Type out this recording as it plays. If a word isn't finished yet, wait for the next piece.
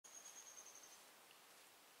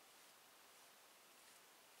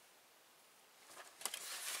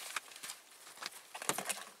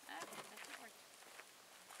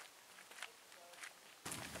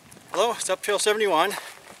Hello, it's Up Trail 71,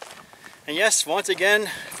 and yes, once again,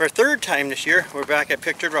 for a third time this year, we're back at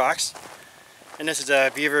Pictured Rocks, and this is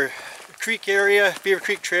a Beaver Creek area, Beaver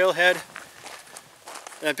Creek trailhead.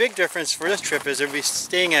 And a big difference for this trip is we'll be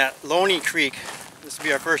staying at Lowney Creek. This will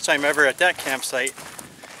be our first time ever at that campsite.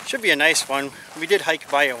 Should be a nice one. We did hike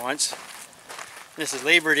by it once. This is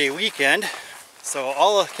Labor Day weekend, so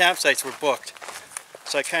all the campsites were booked.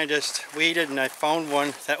 So I kind of just waited and I found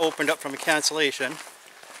one that opened up from a cancellation.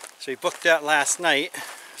 So we booked that last night.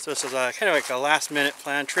 So this is kind of like a last minute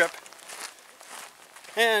planned trip.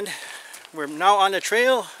 And we're now on the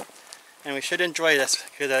trail and we should enjoy this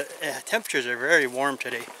because the temperatures are very warm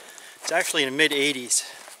today. It's actually in the mid 80s.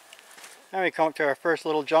 Now we come up to our first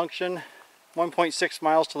little junction, 1.6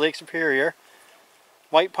 miles to Lake Superior.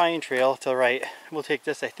 White Pine Trail to the right. We'll take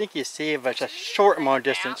this. I think you save a short amount of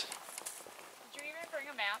distance. Did you even bring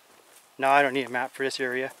a map? No, I don't need a map for this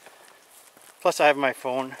area. Plus I have my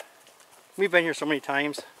phone. We've been here so many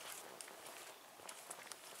times.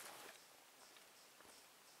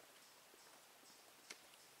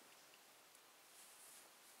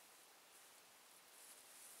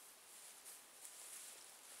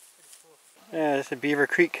 Yeah, this is Beaver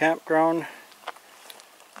Creek Campground.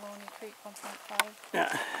 Lowney Creek 1.5.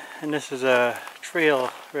 Yeah, and this is a trail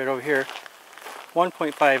right over here.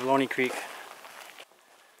 1.5 Lowney Creek.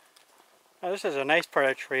 Now this is a nice part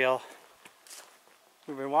of the trail.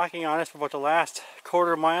 We've been walking on this for about the last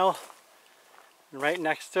quarter mile. And right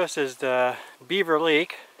next to us is the Beaver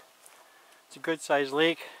Lake. It's a good sized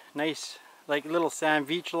lake. Nice like little sand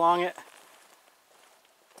beach along it.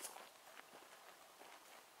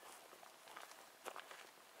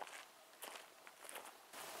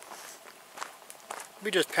 We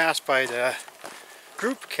just passed by the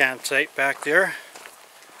group campsite back there.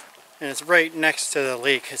 And it's right next to the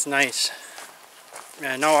lake. It's nice.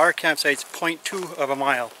 And now our campsite's 0.2 of a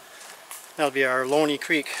mile. That'll be our Lowney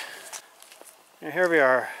Creek. And here we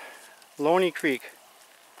are, Lowney Creek.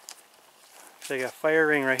 It's like a fire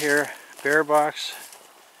ring right here, bear box.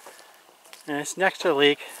 And it's next to the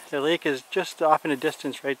lake. The lake is just off in the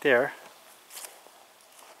distance right there.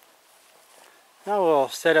 Now we'll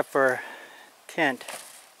set up our tent,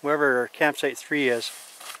 wherever campsite 3 is.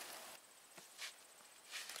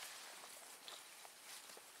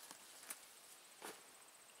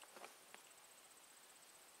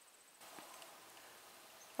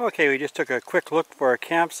 Okay, we just took a quick look for our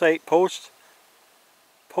campsite post.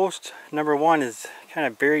 Post number 1 is kind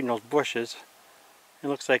of buried in those bushes. It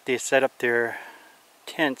looks like they set up their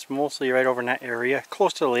tents mostly right over in that area,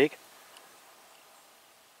 close to the lake.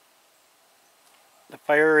 The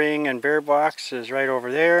fire ring and bear box is right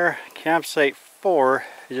over there. Campsite 4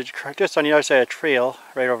 is just on the other side of the trail,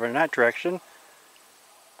 right over in that direction.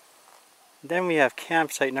 Then we have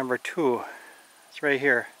campsite number 2. It's right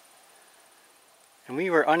here. And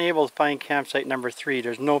we were unable to find campsite number 3.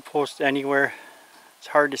 There's no post anywhere. It's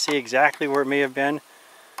hard to see exactly where it may have been.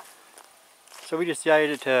 So we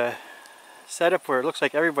decided to set up where it looks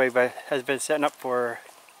like everybody has been setting up for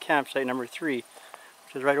campsite number 3.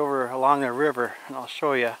 Which is right over along the river, and I'll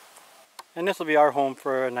show you. And this will be our home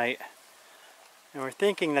for a night. And we're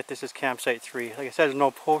thinking that this is campsite 3. Like I said, there's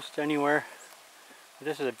no post anywhere. But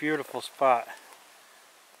this is a beautiful spot.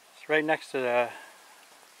 It's right next to the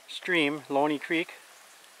stream, Lowney Creek.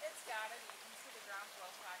 It's got it. You can see the ground's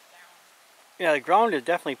well packed down. Yeah, the ground is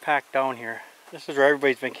definitely packed down here. This is where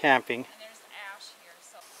everybody's been camping. And there's ash here,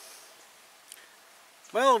 so.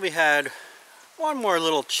 Well, we had one more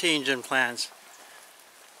little change in plans.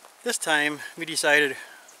 This time we decided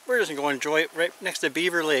we're just going to go enjoy it right next to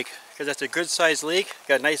Beaver Lake because that's a good sized lake.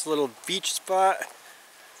 Got a nice little beach spot.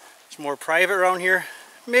 It's more private around here.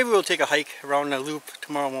 Maybe we'll take a hike around the loop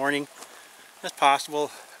tomorrow morning. That's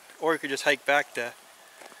possible. Or we could just hike back to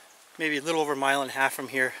maybe a little over a mile and a half from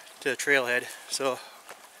here to the trailhead. So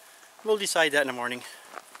we'll decide that in the morning.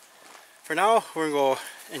 For now, we're going to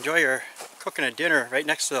go enjoy our cooking a dinner right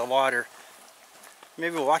next to the water.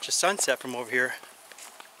 Maybe we'll watch the sunset from over here.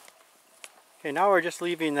 Okay, now we're just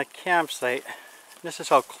leaving the campsite. This is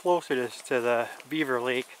how close it is to the Beaver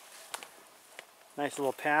Lake. Nice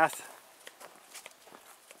little path.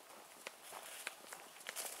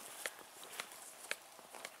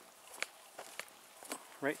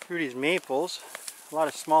 Right through these maples. A lot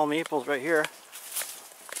of small maples right here.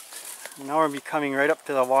 And now we're be coming right up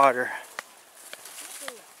to the water.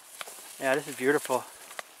 Yeah, this is beautiful.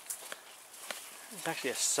 There's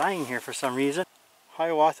actually a sign here for some reason.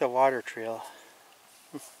 Hiawatha Water Trail.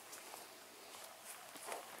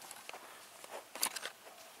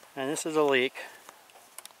 And this is a lake.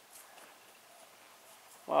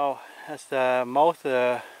 Wow, that's the mouth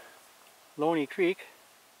of Lowney Creek.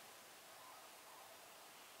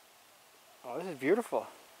 Oh, this is beautiful.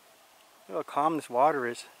 Look how calm this water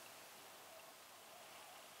is.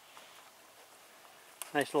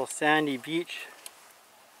 Nice little sandy beach.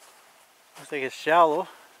 Looks like it's shallow.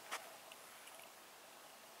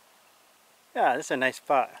 Yeah, this is a nice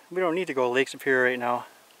spot. We don't need to go to Lake Superior right now.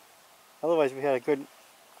 Otherwise, we had a good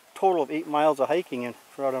total of 8 miles of hiking in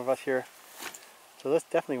front of us here. So this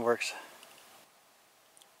definitely works.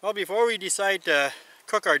 Well, before we decide to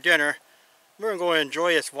cook our dinner, we're going to go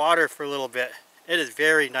enjoy this water for a little bit. It is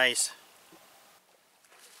very nice.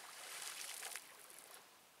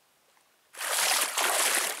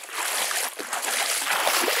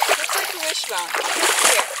 Looks like a wishbone.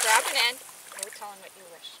 Here, grab an end. No telling what you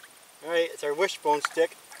wish. Alright, it's our wishbone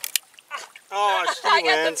stick. Oh, she I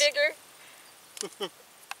got wins. the bigger.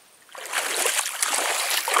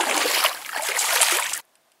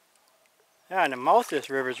 Yeah, and the mouth of this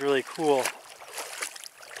river is really cool.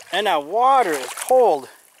 And that water is cold.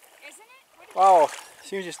 Isn't it? Wow, as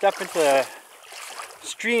soon as you step into the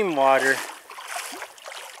stream water,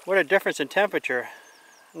 what a difference in temperature.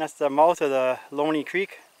 And that's the mouth of the Lowney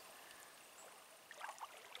Creek.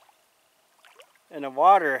 And the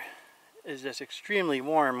water is just extremely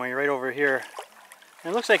warm when you're right over here.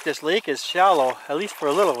 And it looks like this lake is shallow, at least for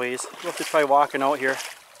a little ways. We'll have to try walking out here.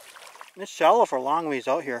 And it's shallow for a long ways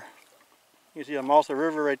out here. You can see the mouth of the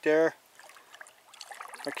river right there.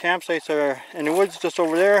 Our campsites are in the woods just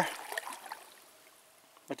over there.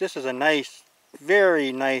 But this is a nice,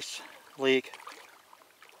 very nice lake.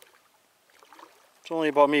 It's only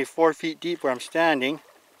about maybe 4 feet deep where I'm standing.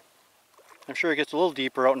 I'm sure it gets a little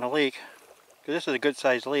deeper out in the lake, because this is a good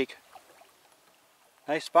sized lake.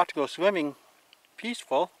 Nice spot to go swimming.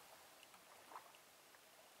 Peaceful.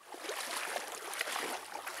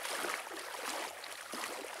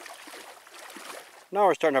 Now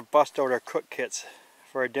we're starting to bust out our cook kits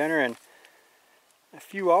for our dinner, and a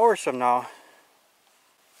few hours from now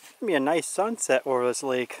it's gonna be a nice sunset over this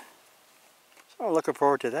lake. So I'm looking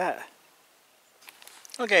forward to that.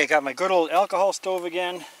 Okay, got my good old alcohol stove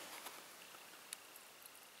again.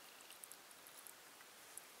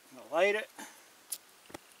 I'm gonna light it.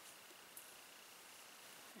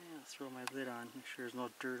 And I'll throw my lid on, make sure there's no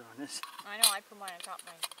dirt on this. I know, I put mine on top of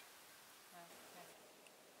mine.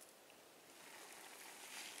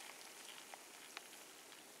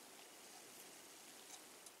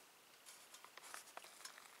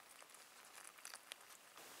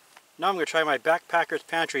 Now I'm going to try my Backpacker's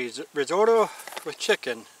Pantry risotto with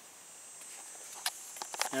chicken.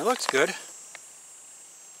 And it looks good.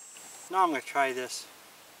 Now I'm going to try this.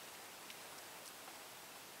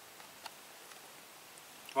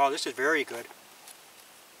 Wow, this is very good.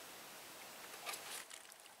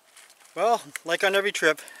 Well, like on every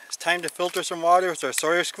trip, it's time to filter some water with our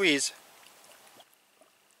Sawyer squeeze.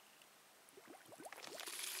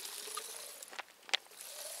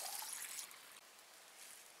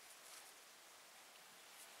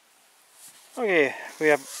 Okay, we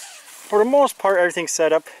have, for the most part, everything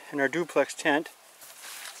set up in our duplex tent.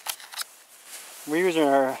 We're using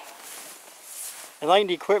our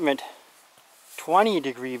Enlightened Equipment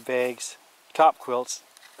 20-degree bags, top quilts.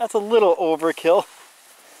 That's a little overkill,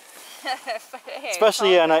 Hey,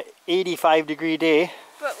 especially on an 85-degree day.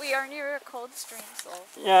 But we are near a cold stream, so...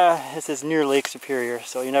 Yeah, this is near Lake Superior,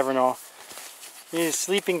 so you never know. These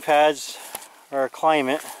sleeping pads are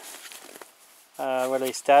Climate. What are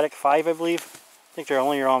they, Static 5, I believe? I think they're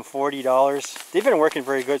only around $40. They've been working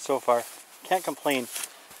very good so far. Can't complain.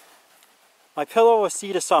 My pillow was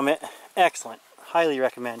Sea to Summit. Excellent. Highly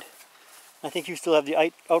recommend. I think you still have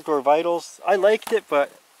the Outdoor Vitals. I liked it,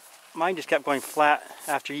 but mine just kept going flat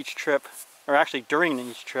after each trip. Or actually during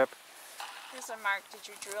each trip. Here's a mark. Did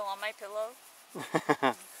you drill on my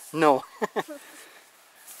pillow? No.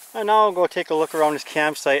 And now I'll go take a look around this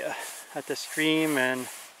campsite at the stream and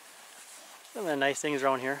some of the nice things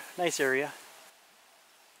around here. Nice area.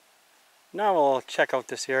 Now we'll check out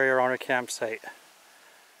this area around our campsite.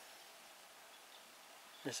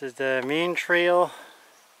 This is the main trail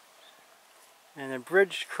and the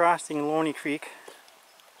bridge crossing Lowney Creek.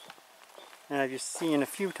 And as you've seen a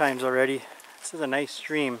few times already, this is a nice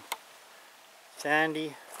stream.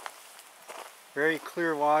 Sandy, very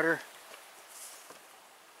clear water.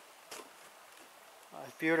 Oh,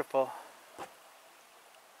 it's beautiful.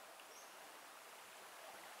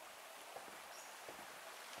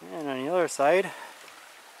 And on the other side,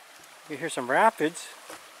 you hear some rapids.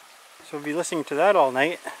 So we'll be listening to that all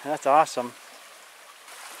night. That's awesome.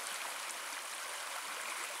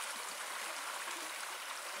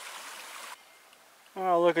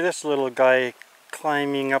 Oh, look at this little guy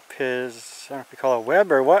climbing up his, I don't know if you call it a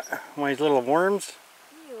web or what, one of these little worms.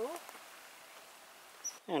 Ew.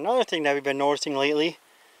 And Another thing that we've been noticing lately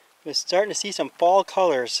is starting to see some fall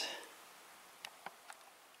colors.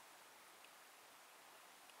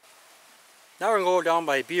 Now we're going to go down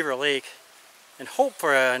by Beaver Lake and hope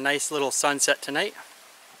for a nice little sunset tonight.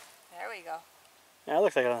 There we go. Yeah, it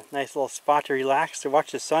looks like a nice little spot to relax, to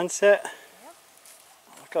watch the sunset. Yep.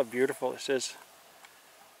 Look how beautiful this is.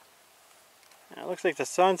 Yeah, it looks like the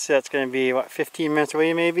sunset's going to be, what, 15 minutes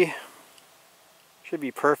away maybe? Should be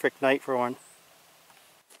perfect night for one.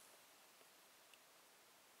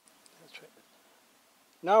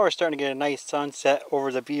 Now we're starting to get a nice sunset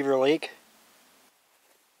over the Beaver Lake.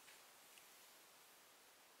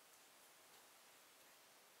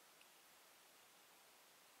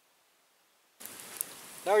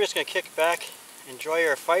 Now we're just going to kick back, enjoy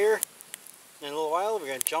our fire. In a little while we're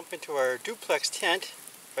going to jump into our duplex tent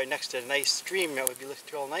right next to a nice stream that we'll be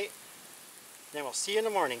listening to all night. Then we'll see you in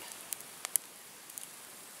the morning.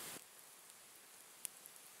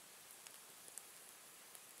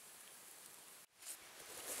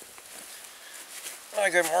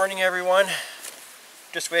 Good morning everyone.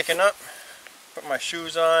 Just waking up, put my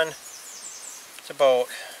shoes on. It's about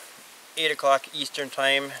 8 o'clock Eastern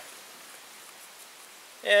time.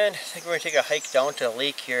 And I think we're going to take a hike down to the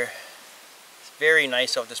lake here. It's very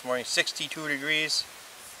nice out this morning, 62 degrees.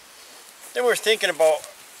 Then we're thinking about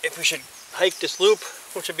if we should hike this loop,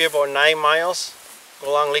 which would be about 9 miles,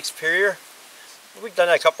 go along Lake Superior. We've done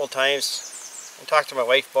that a couple of times and talked to my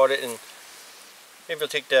wife about it, and maybe we'll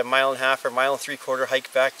take the 1.5 miles or 1.75 miles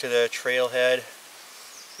hike back to the trailhead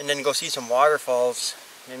and then go see some waterfalls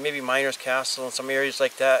and maybe Miners Castle and some areas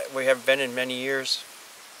like that we haven't been in many years.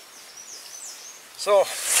 So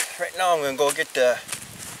right now I'm going to go get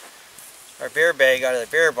our bear bag out of the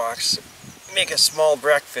bear box, make a small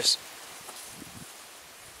breakfast.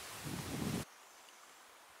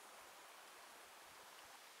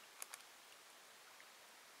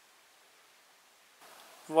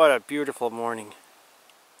 What a beautiful morning.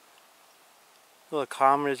 Little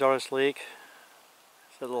commoners out of this lake.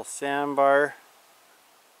 It's a little sandbar.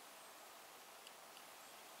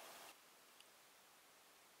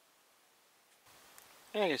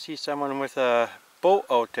 And I can see someone with a boat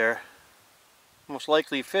out there. Most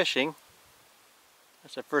likely fishing.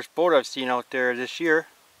 That's the first boat I've seen out there this year.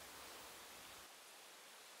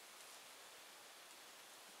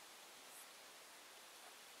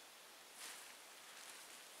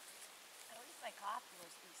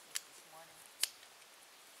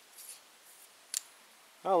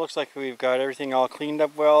 Well, it looks like we've got everything all cleaned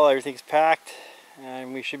up well, everything's packed,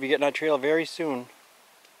 and we should be getting on trail very soon.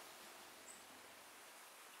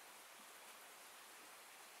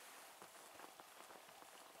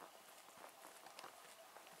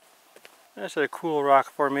 That's a cool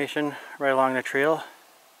rock formation right along the trail.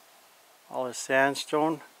 All this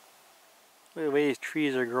sandstone. Look at the way these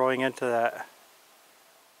trees are growing into that.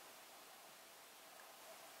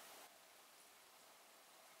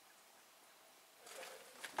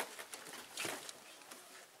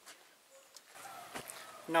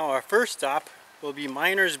 Now our first stop will be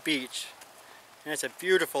Miners Beach, and it's a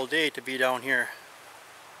beautiful day to be down here.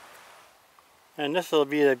 And this will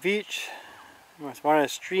be the beach with one of the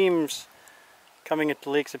streams coming into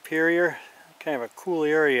Lake Superior. Kind of a cool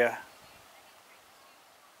area.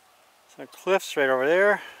 Some cliffs right over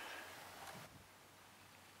there.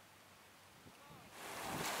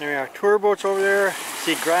 There we have tour boats over there.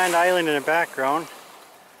 See Grand Island in the background.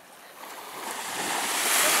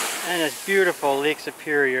 And it's beautiful Lake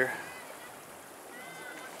Superior.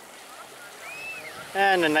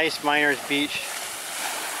 And a nice Miners Beach.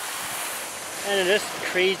 And this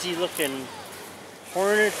crazy looking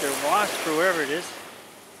hornet or wasp or whatever it is.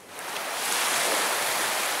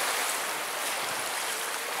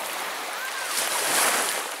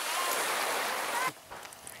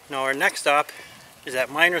 Now our next stop is at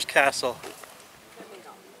Miners Castle.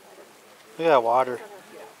 Look at that water.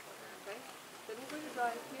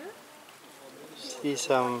 See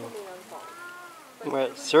some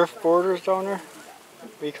surfboarders down there?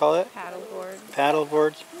 What do you call it? Paddleboard.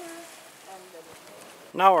 Paddleboards.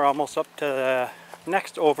 Now we're almost up to the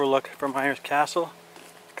next overlook from Miners Castle.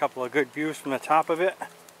 A couple of good views from the top of it.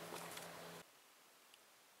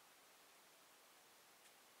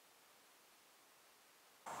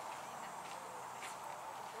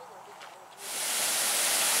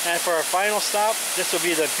 And for our final stop, this will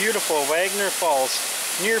be the beautiful Wagner Falls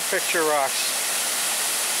near Picture Rocks.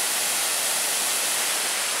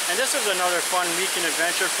 And this was another fun weekend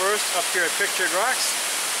adventure for us up here at Pictured Rocks.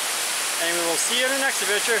 And we will see you in the next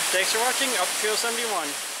adventure. Thanks for watching Up Trail 71.